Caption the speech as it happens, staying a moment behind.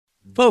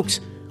Folks,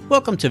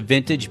 welcome to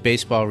Vintage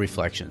Baseball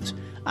Reflections.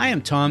 I am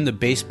Tom, the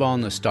baseball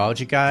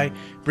nostalgia guy,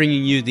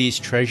 bringing you these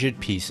treasured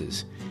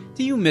pieces.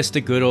 Do you miss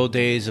the good old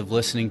days of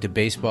listening to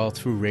baseball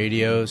through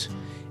radios?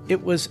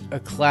 It was a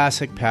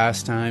classic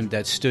pastime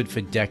that stood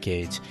for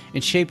decades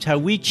and shaped how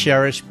we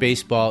cherish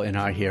baseball and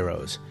our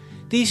heroes.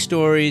 These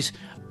stories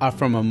are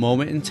from a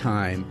moment in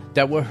time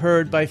that were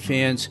heard by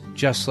fans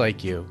just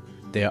like you.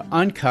 They are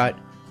uncut,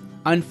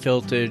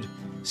 unfiltered,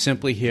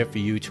 simply here for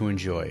you to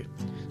enjoy.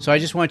 So I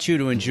just want you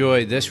to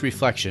enjoy this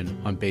reflection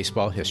on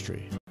baseball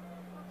history.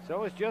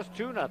 So it's just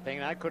 2-0.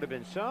 That could have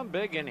been some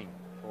big inning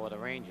for the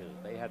Rangers.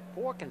 They had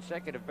 4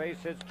 consecutive base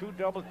hits, 2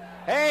 doubles.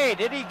 Hey,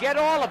 did he get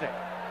all of it?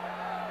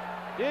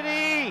 Did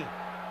he?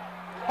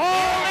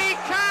 Holy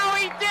cow,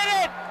 he did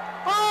it!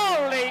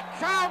 Holy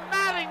cow,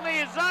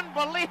 Mattingly is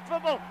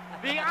unbelievable.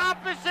 The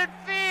opposite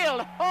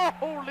field.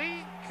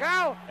 Holy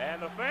cow.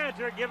 And the fans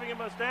are giving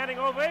him a standing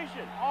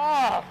ovation.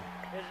 Oh,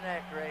 Isn't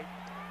that great?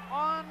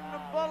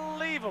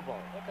 unbelievable.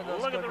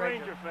 Look at the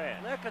Ranger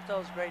fans. Look at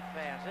those great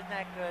fans. Isn't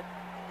that good?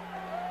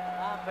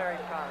 I'm very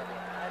proud of it.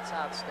 That's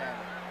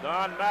outstanding.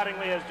 Don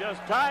Mattingly has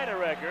just tied a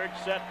record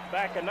set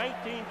back in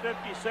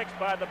 1956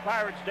 by the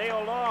Pirates'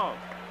 Dale Long.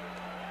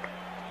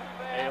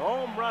 A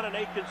home run in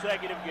 8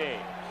 consecutive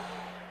games.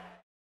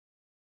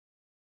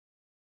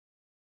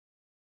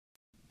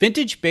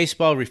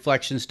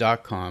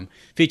 VintageBaseballReflections.com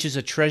features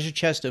a treasure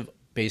chest of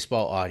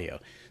baseball audio.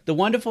 The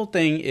wonderful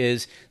thing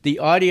is the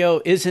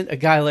audio isn't a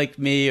guy like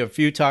me or a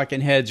few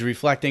talking heads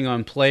reflecting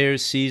on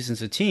players,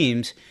 seasons, or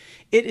teams.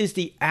 It is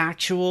the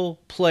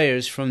actual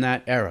players from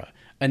that era,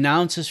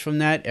 announcers from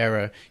that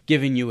era,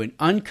 giving you an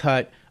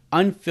uncut,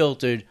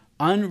 unfiltered,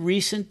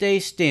 unrecent day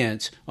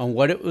stance on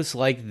what it was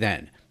like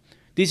then.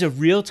 These are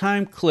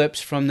real-time clips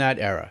from that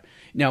era.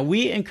 Now,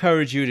 we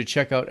encourage you to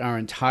check out our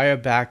entire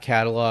back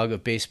catalog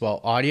of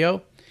baseball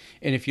audio.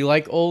 And if you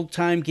like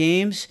old-time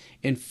games,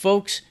 and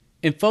folks,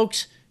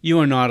 you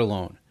are not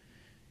alone.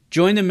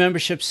 Join the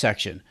membership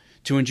section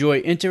to enjoy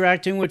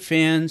interacting with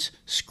fans,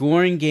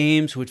 scoring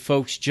games with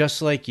folks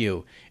just like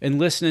you, and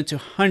listening to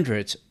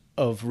hundreds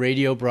of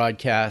radio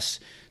broadcasts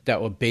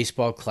that were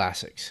baseball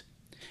classics.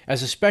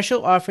 As a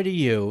special offer to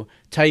you,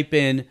 type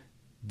in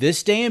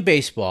 "This Day in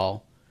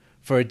Baseball"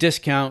 for a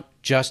discount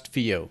just for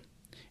you.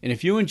 And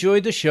if you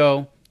enjoyed the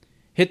show,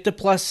 hit the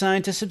plus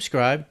sign to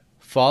subscribe,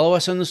 follow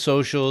us on the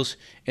socials,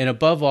 and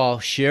above all,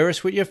 share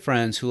us with your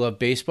friends who love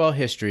baseball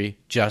history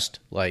just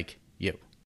like you.